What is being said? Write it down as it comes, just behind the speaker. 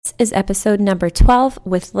This is episode number 12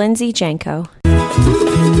 with Lindsay Janko.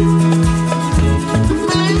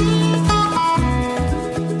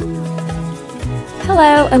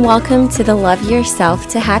 Hello and welcome to the Love Yourself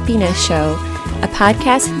to Happiness show, a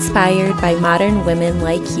podcast inspired by modern women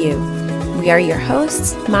like you. We are your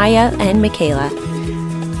hosts, Maya and Michaela.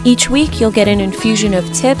 Each week you'll get an infusion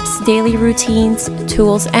of tips, daily routines,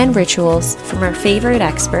 tools, and rituals from our favorite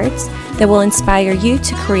experts that will inspire you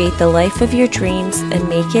to create the life of your dreams and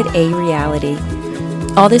make it a reality.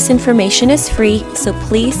 All this information is free, so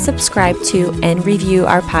please subscribe to and review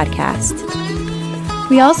our podcast.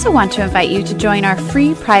 We also want to invite you to join our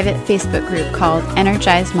free private Facebook group called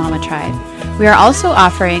Energized Mama Tribe. We are also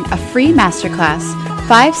offering a free masterclass,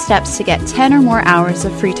 5 steps to get 10 or more hours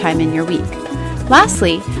of free time in your week.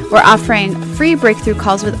 Lastly, we're offering free breakthrough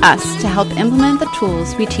calls with us to help implement the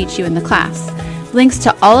tools we teach you in the class. Links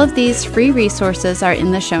to all of these free resources are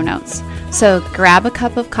in the show notes. So grab a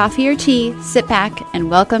cup of coffee or tea, sit back,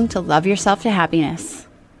 and welcome to Love Yourself to Happiness.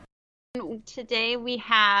 Today we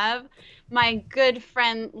have my good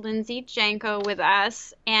friend Lindsay Janko with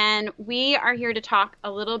us, and we are here to talk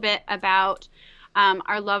a little bit about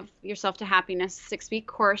our Love Yourself to Happiness 6-week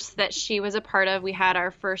course that she was a part of. We had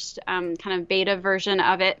our first kind of beta version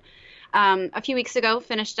of it a few weeks ago,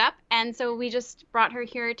 finished up, and so we just brought her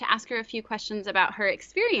here to ask her a few questions about her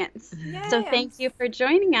experience. Yes. So thank you for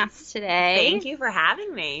joining us today. Thank you for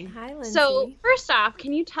having me. Hi, Lindsay. So first off,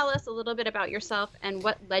 can you tell us a little bit about yourself and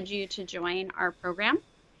what led you to join our program?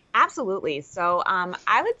 Absolutely. So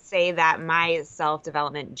I would say that my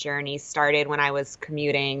self-development journey started when I was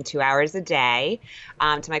commuting 2 hours a day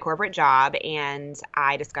to my corporate job, and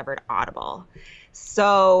I discovered Audible.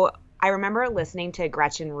 So I remember listening to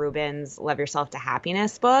Gretchen Rubin's Love Yourself to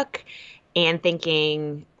Happiness book and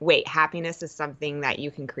thinking, wait, happiness is something that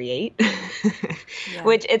you can create,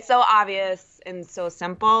 which it's so obvious and so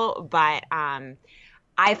simple, but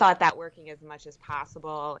I thought that working as much as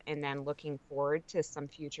possible and then looking forward to some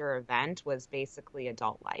future event was basically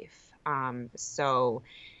adult life. So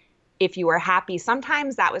if you were happy,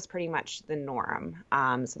 sometimes that was pretty much the norm.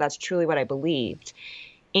 So that's truly what I believed.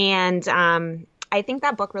 And I think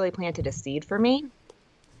that book really planted a seed for me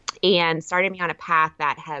and started me on a path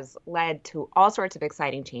that has led to all sorts of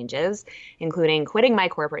exciting changes, including quitting my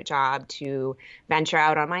corporate job to venture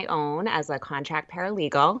out on my own as a contract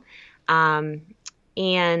paralegal.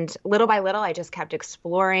 And little by little, I just kept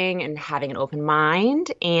exploring and having an open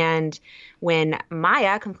mind. And when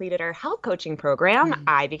Maya completed her health coaching program,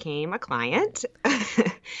 I became a client.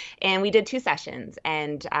 And we did 2 sessions.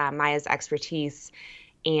 And Maya's expertise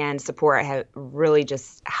and support have really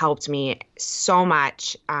just helped me so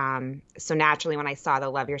much. So naturally, when I saw the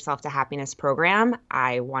Love Yourself to Happiness program,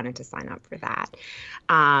 I wanted to sign up for that.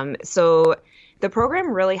 So the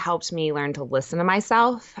program really helped me learn to listen to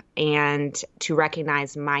myself and to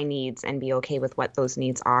recognize my needs and be okay with what those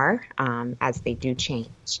needs are as they do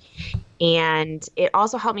change. And it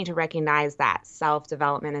also helped me to recognize that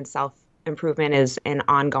self-development and self-improvement is an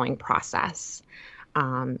ongoing process.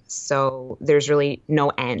 So there's really no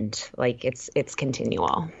end, like it's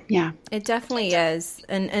continual. Yeah, it definitely is.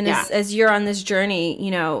 And as you're on this journey, you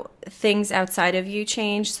know, things outside of you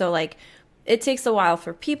change. So like, it takes a while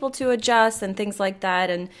for people to adjust and things like that.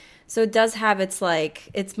 And so it does have its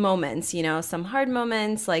moments, you know, some hard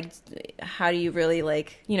moments, like how do you really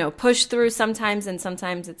push through sometimes, and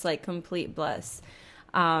sometimes it's like complete bliss.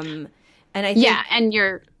 And I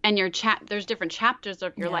think, there's different chapters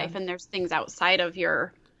of your life, and there's things outside of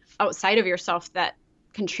yourself that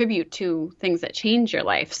contribute to things that change your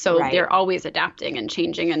life. So they're always adapting and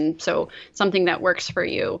changing. And so something that works for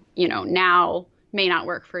you, you know, now may not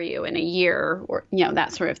work for you in a year, or, you know,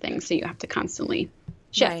 that sort of thing. So you have to constantly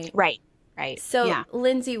shift. Right. So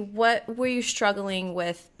Lindsay, what were you struggling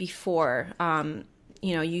with before,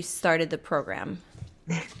 you started the program?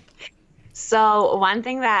 So one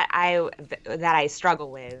thing that I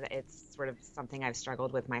struggle with, it's sort of something I've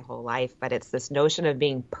struggled with my whole life, but it's this notion of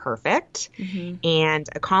being perfect and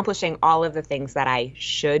accomplishing all of the things that I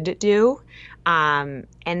should do. And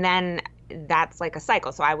then that's like a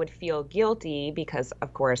cycle. So I would feel guilty because,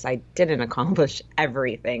 of course, I didn't accomplish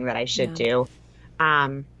everything that I should do.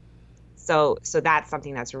 So that's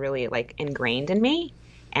something that's really like ingrained in me,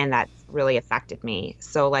 and that's really affected me.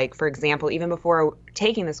 So like, for example, even before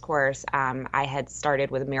taking this course, I had started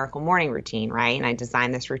with a miracle morning routine, right? And I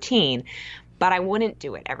designed this routine, but I wouldn't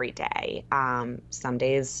do it every day. Some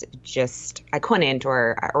days just I couldn't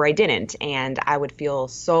or I didn't. And I would feel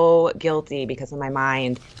so guilty because in my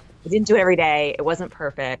mind, I didn't do it every day. It wasn't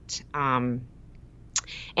perfect.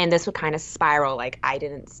 And this would kind of spiral, like I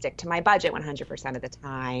didn't stick to my budget 100% of the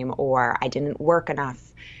time, or I didn't work enough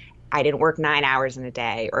I didn't work 9 hours in a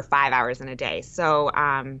day or 5 hours in a day. So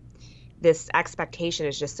this expectation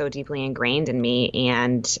is just so deeply ingrained in me,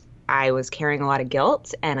 and I was carrying a lot of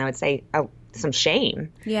guilt, and I would say some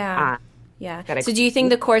shame. Yeah. So do you think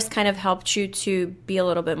the course kind of helped you to be a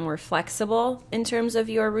little bit more flexible in terms of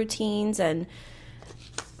your routines and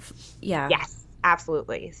Yes,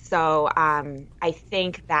 absolutely. So I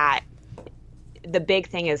think that the big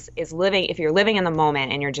thing is living. If you're living in the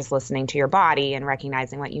moment and you're just listening to your body and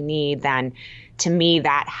recognizing what you need, then to me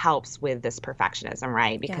that helps with this perfectionism,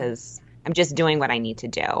 right? Because I'm just doing what I need to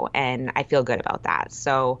do, and I feel good about that.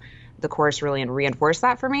 So the course really reinforced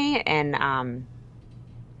that for me, and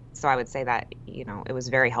so I would say that, you know, it was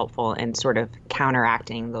very helpful in sort of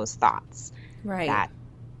counteracting those thoughts. Right.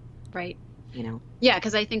 Right. You know. Yeah,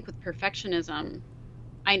 because I think with perfectionism,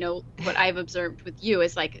 I know what I've observed with you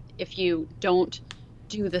is like if you don't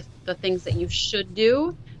do the things that you should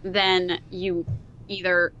do, then you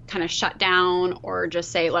either kind of shut down or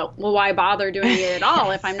just say, well, why bother doing it at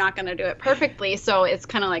all if I'm not going to do it perfectly? So it's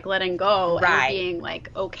kind of like letting go and being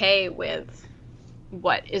like okay with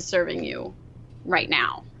what is serving you right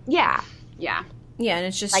now. Yeah. Yeah. Yeah, and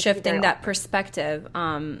it's just shifting that perspective.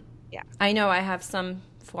 I know I have some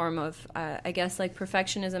form of I guess like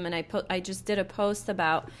perfectionism, and I just did a post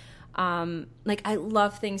about like I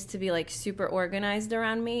love things to be like super organized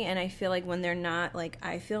around me, and I feel like when they're not, like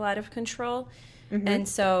I feel out of control. And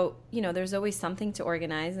so, you know, there's always something to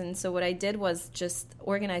organize, and so what I did was just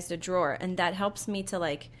organized a drawer, and that helps me to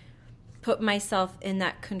like put myself in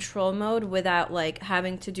that control mode without like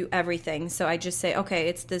having to do everything. So I just say, okay,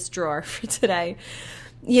 it's this drawer for today.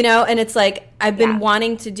 You know, and it's like I've been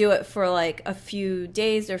wanting to do it for like a few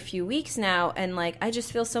days or a few weeks now, and like I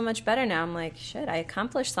just feel so much better now. I'm like, shit, I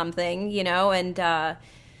accomplished something, you know, and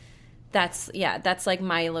that's like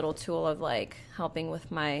my little tool of like helping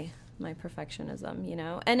with my perfectionism, you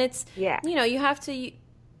know. And it's you know, you have to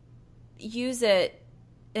use it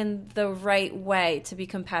in the right way to be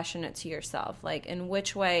compassionate to yourself. Like, in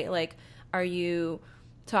which way, like, are you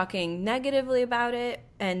talking negatively about it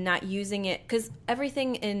and not using it? Because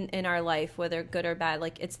everything in our life, whether good or bad,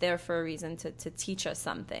 like it's there for a reason to teach us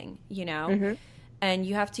something, you know. And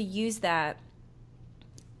you have to use that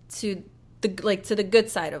to the good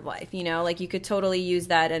side of life, you know. Like you could totally use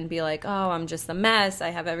that and be like, oh, I'm just a mess,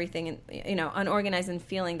 I have everything, you know, unorganized, and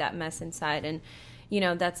feeling that mess inside, and you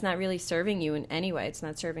know, that's not really serving you in any way. It's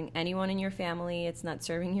not serving anyone in your family, it's not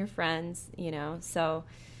serving your friends, you know. So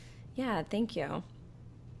yeah, thank you.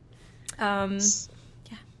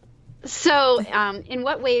 So, in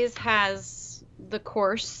what ways has the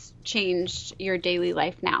course changed your daily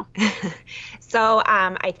life now? So,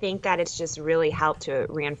 I think that it's just really helped to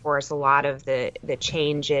reinforce a lot of the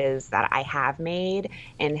changes that I have made,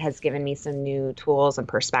 and has given me some new tools and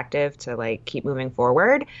perspective to like keep moving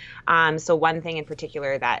forward. So one thing in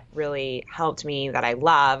particular that really helped me that I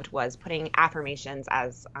loved was putting affirmations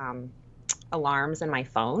as alarms in my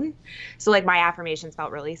phone. So like my affirmations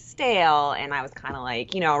felt really stale, and I was kind of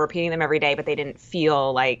like, you know, repeating them every day, but they didn't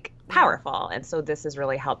feel like powerful. And so this has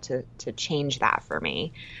really helped to change that for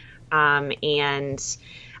me. And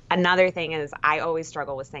another thing is I always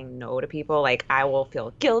struggle with saying no to people. Like I will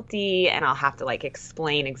feel guilty, and I'll have to like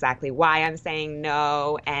explain exactly why I'm saying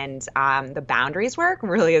no. And the boundaries work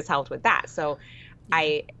really has helped with that. So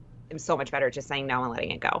I am so much better at just saying no and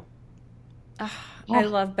letting it go. I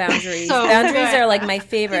love boundaries. So boundaries are like my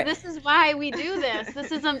favorite. See, this is why we do this.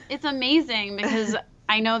 It's amazing, because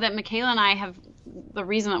I know that Michaela and I have, the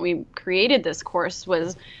reason that we created this course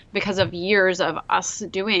was because of years of us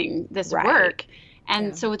doing this work.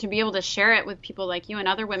 And so to be able to share it with people like you and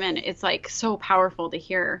other women, it's like so powerful to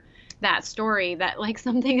hear that story, that like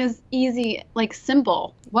something is easy, like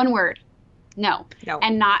simple, one word, no,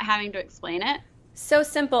 and not having to explain it. So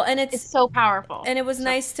simple, and it's so powerful. And it was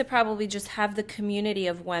nice to probably just have the community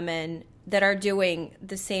of women that are doing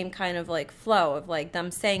the same kind of like flow of like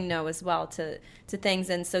them saying no as well to things.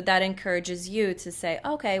 And so that encourages you to say,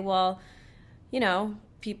 okay, well, you know,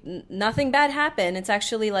 nothing bad happened. It's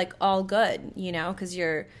actually like all good, you know, because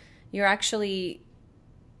you're actually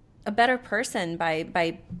a better person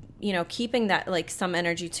by you know, keeping that like some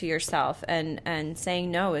energy to yourself, and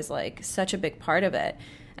saying no is like such a big part of it.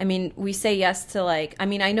 I mean, we say yes to like, I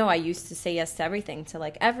mean, I know I used to say yes to everything, to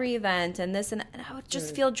like every event and this and that, and I would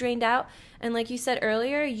just feel drained out. And like you said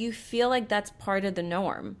earlier, you feel like that's part of the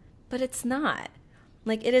norm, but it's not.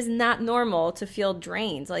 Like, it is not normal to feel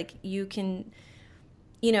drained. Like, you can,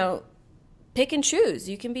 you know, pick and choose.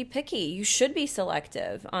 You can be picky. You should be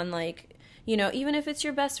selective on like, you know, even if it's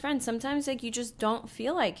your best friend, sometimes like you just don't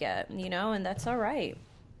feel like it, you know, and that's all right.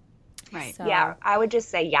 Right. So, Yeah, I would just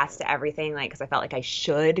say yes to everything, like, because I felt like I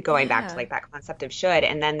should, going back to like that concept of should.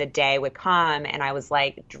 And then the day would come and I was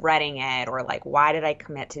like dreading it, or like, why did I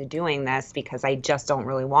commit to doing this? Because I just don't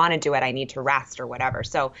really want to do it. I need to rest or whatever.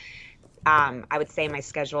 So I would say my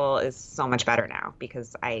schedule is so much better now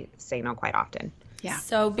because I say no quite often. Yeah.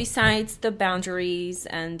 So besides the boundaries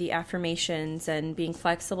and the affirmations and being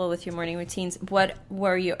flexible with your morning routines, what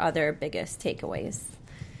were your other biggest takeaways?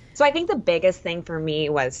 So I think the biggest thing for me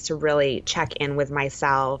was to really check in with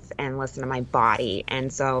myself and listen to my body.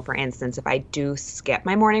 And so, for instance, if I do skip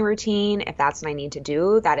my morning routine, if that's what I need to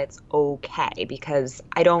do, that it's okay, because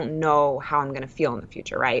I don't know how I'm going to feel in the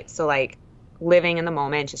future, right? So like living in the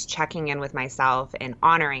moment, just checking in with myself and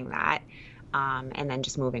honoring that, and then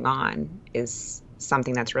just moving on is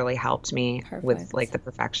something that's really helped me with like the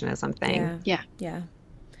perfectionism thing. Yeah.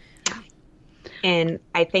 And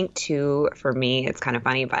I think too, for me, it's kind of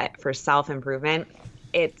funny, but for self-improvement,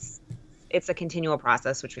 it's a continual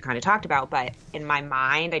process, which we kind of talked about. But in my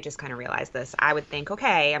mind, I just kind of realized this. I would think,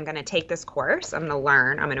 okay, I'm going to take this course, I'm going to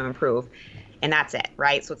learn, I'm going to improve, and that's it,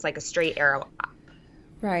 right? So it's like a straight arrow up.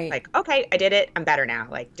 Right. Like, okay, I did it, I'm better now.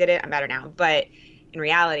 Like, did it, I'm better now. But in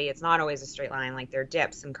reality, it's not always a straight line. Like, there are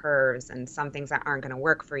dips and curves and some things that aren't going to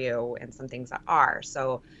work for you and some things that are.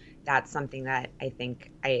 So that's something that I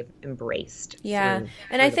think I've embraced. Yeah.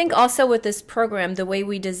 And I think also with this program, the way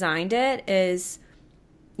we designed it is,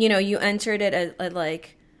 you know, you entered it at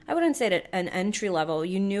like, I wouldn't say at an entry level.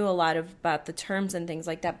 You knew a lot about the terms and things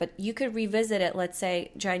like that, but you could revisit it, let's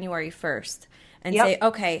say January 1st and say,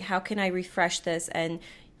 okay, how can I refresh this? And,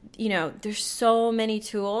 you know, there's so many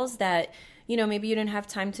tools that, you know, maybe you didn't have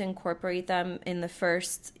time to incorporate them in the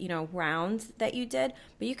first, you know, round that you did,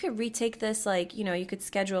 but you could retake this, like, you know, you could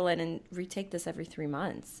schedule it and retake this every 3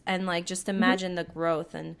 months and like just imagine the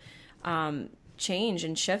growth and change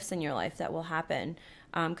and shifts in your life that will happen.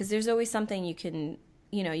 Because there's always something you can,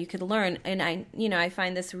 you know, you could learn. And I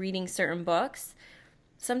find this reading certain books.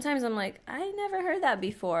 Sometimes I'm like, I never heard that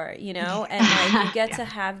before, you know, and like you get to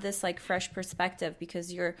have this like fresh perspective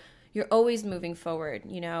because you're always moving forward,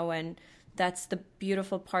 you know, and that's the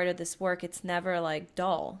beautiful part of this work. It's never like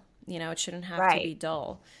dull, you know, it shouldn't have to be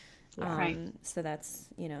dull. So that's,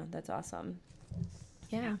 you know, that's awesome.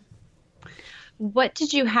 Yeah. What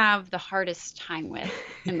did you have the hardest time with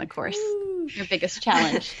in the course? Your biggest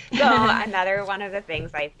challenge? So another one of the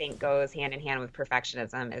things I think goes hand in hand with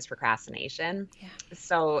perfectionism is procrastination. Yeah.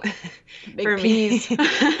 So for me,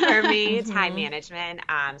 time management.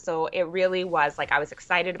 So it really was like I was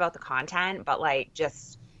excited about the content, but like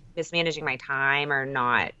just mismanaging my time or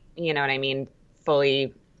not, you know what I mean,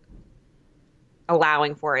 fully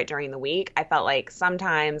allowing for it during the week. I felt like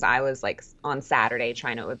sometimes I was like on Saturday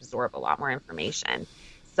trying to absorb a lot more information.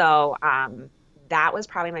 So that was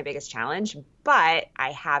probably my biggest challenge, but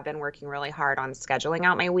I have been working really hard on scheduling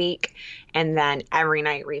out my week and then every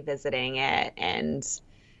night revisiting it and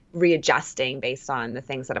readjusting based on the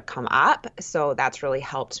things that have come up. So that's really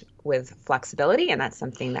helped with flexibility. And that's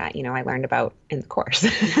something that, you know, I learned about in the course.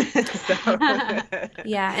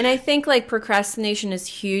 Yeah. And I think like procrastination is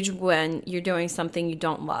huge when you're doing something you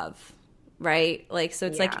don't love, right? Like, so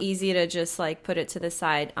it's like easy to just like put it to the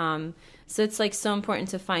side. So it's like so important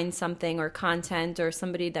to find something or content or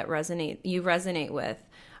somebody that you resonate with,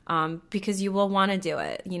 because you will want to do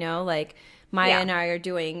it, you know, like Maya and I are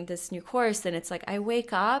doing this new course and it's like, I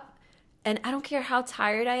wake up and I don't care how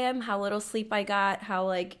tired I am, how little sleep I got, how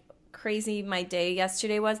like crazy my day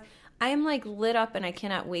yesterday was. I am like lit up and I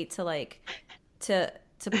cannot wait to like, to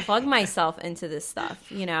plug myself into this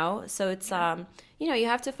stuff, you know? So it's, you know, you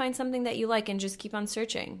have to find something that you like and just keep on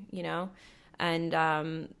searching, you know,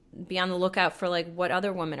 and, be on the lookout for like what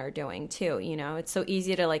other women are doing too. You know, it's so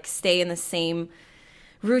easy to like stay in the same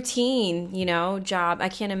routine, you know, job. I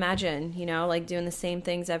can't imagine, you know, like doing the same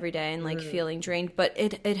things every day and like feeling drained, but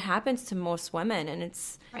it happens to most women and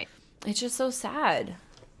it's just so sad.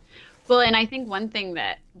 Well, and I think one thing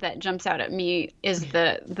that jumps out at me is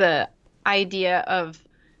the idea of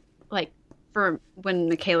like, for when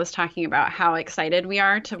Michaela's talking about how excited we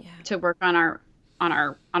are to work on our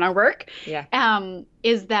work,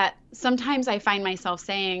 is that sometimes I find myself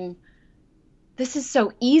saying, this is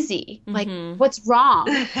so easy. Like, what's wrong?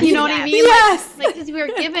 You know what I mean? Yes. Like, because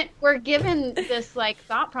we're given this like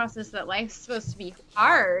thought process that life's supposed to be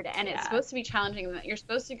hard and it's supposed to be challenging, and that you're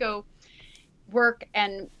supposed to go work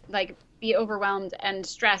and like be overwhelmed and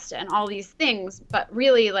stressed and all these things. But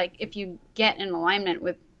really, like, if you get in alignment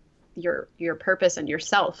with your purpose and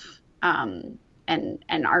yourself, and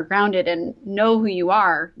are grounded and know who you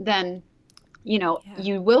are, then, you know,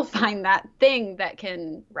 you will find that thing that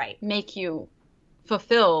can make you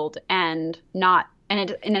fulfilled and not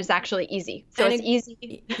and it's actually easy. So it's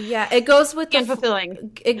easy. Yeah, it goes with and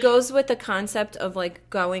fulfilling. It goes with the concept of like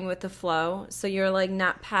going with the flow. So you're like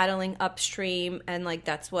not paddling upstream, and like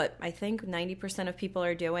that's what I think 90% of people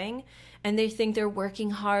are doing, and they think they're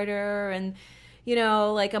working harder and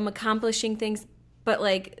like I'm accomplishing things, but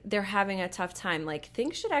like they're having a tough time. Like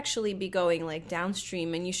things should actually be going like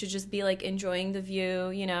downstream, and you should just be like enjoying the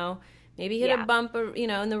view, maybe hit a bump or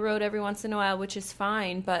in the road every once in a while, which is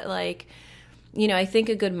fine, but like I think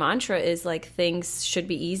a good mantra is like things should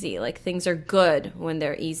be easy. Like things are good when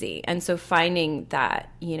they're easy. And so finding that,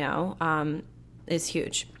 is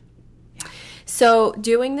huge. So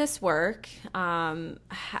doing this work and,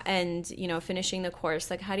 finishing the course,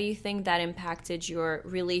 like how do you think that impacted your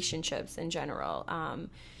relationships in general?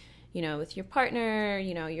 With your partner,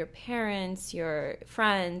 your parents, your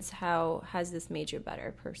friends, how has this made you a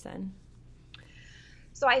better person?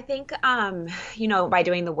 So I think, by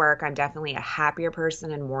doing the work, I'm definitely a happier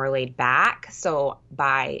person and more laid back. So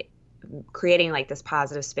by creating like this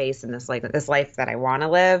positive space and this life that I want to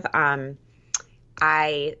live,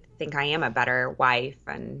 I think I am a better wife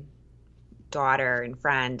and daughter and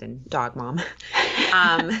friend and dog mom.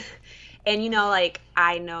 And,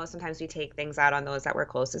 I know sometimes we take things out on those that we're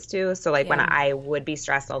closest to. So, when I would be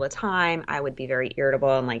stressed all the time, I would be very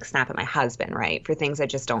irritable and, snap at my husband, right, for things that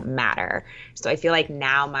just don't matter. So I feel like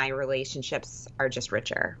now my relationships are just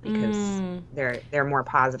richer because they're more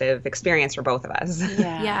positive experience for both of us.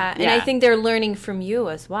 Yeah. And I think they're learning from you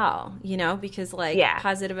as well, because,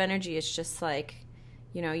 positive energy is just,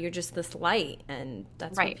 you're just this light, and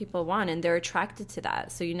that's what people want, and they're attracted to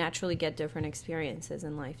that. So you naturally get different experiences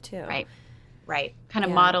in life too. Right. Kind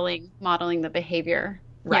of modeling the behavior.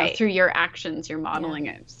 Right. Through your actions, you're modeling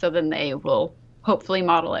it. So then they will hopefully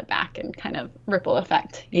model it back and kind of ripple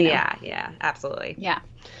effect. Yeah, absolutely. Yeah.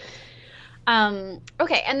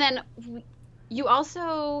 Okay. And then you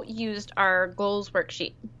also used our goals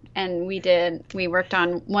worksheet, and we worked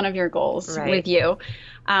on one of your goals with you.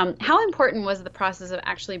 How important was the process of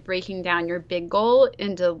actually breaking down your big goal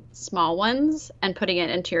into small ones and putting it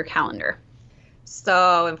into your calendar?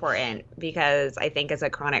 So important, because I think as a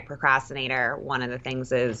chronic procrastinator, one of the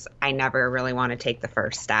things is I never really want to take the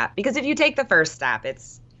first step, because if you take the first step,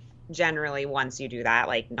 it's generally, once you do that,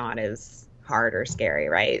 not as hard or scary,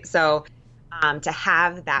 right? So to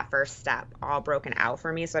have that first step all broken out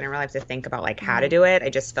for me, so I didn't really have to think about how to do it. I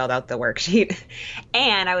just filled out the worksheet,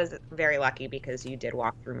 and I was very lucky because you did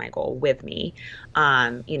walk through my goal with me.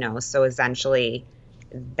 So essentially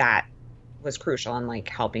that was crucial in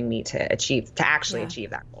helping me to actually achieve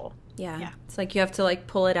that goal. Yeah. It's like you have to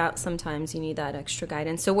pull it out sometimes. You need that extra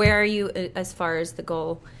guidance. So where are you as far as the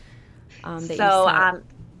goal that you set?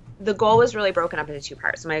 The goal was really broken up into two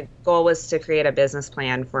parts. So my goal was to create a business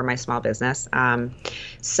plan for my small business.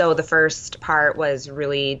 So the first part was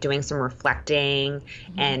really doing some reflecting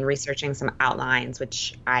and researching some outlines,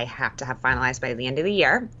 which I have to have finalized by the end of the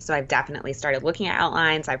year. So I've definitely started looking at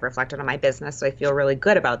outlines. I've reflected on my business, so I feel really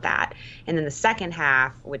good about that. And then the second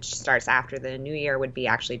half, which starts after the new year, would be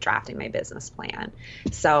actually drafting my business plan.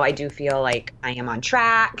 So I do feel like I am on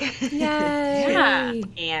track. Yay!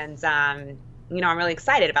 And I'm really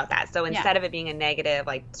excited about that. So instead of it being a negative,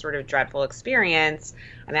 sort of dreadful experience,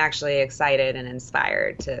 I'm actually excited and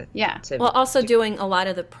inspired to well, also doing a lot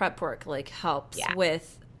of the prep work helps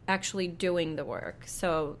with actually doing the work.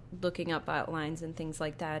 So looking up outlines and things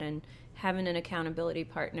like that, and having an accountability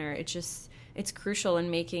partner, it's crucial in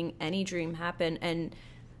making any dream happen. And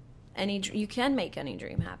you can make any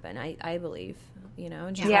dream happen, I believe.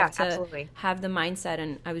 Have to absolutely have the mindset.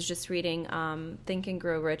 And I was just reading Think and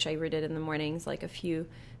Grow Rich. I read it in the mornings, a few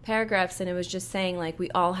paragraphs, and it was just saying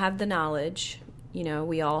we all have the knowledge.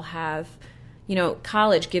 We all have,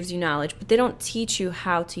 college gives you knowledge, but they don't teach you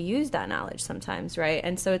how to use that knowledge sometimes, right?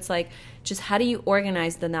 And so it's just how do you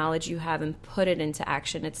organize the knowledge you have and put it into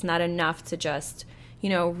action? It's not enough to just,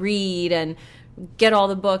 read and get all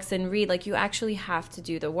the books and read. You actually have to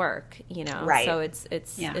do the work, Right. So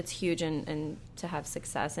it's huge and to have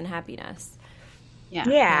success and happiness.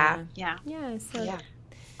 Yeah.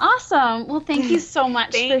 Awesome. Well, thank you so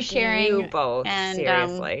much for sharing you both, and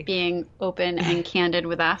seriously. Being open and candid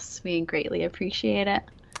with us. We greatly appreciate it.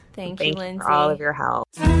 Thank you, Lindsay. For all of your help.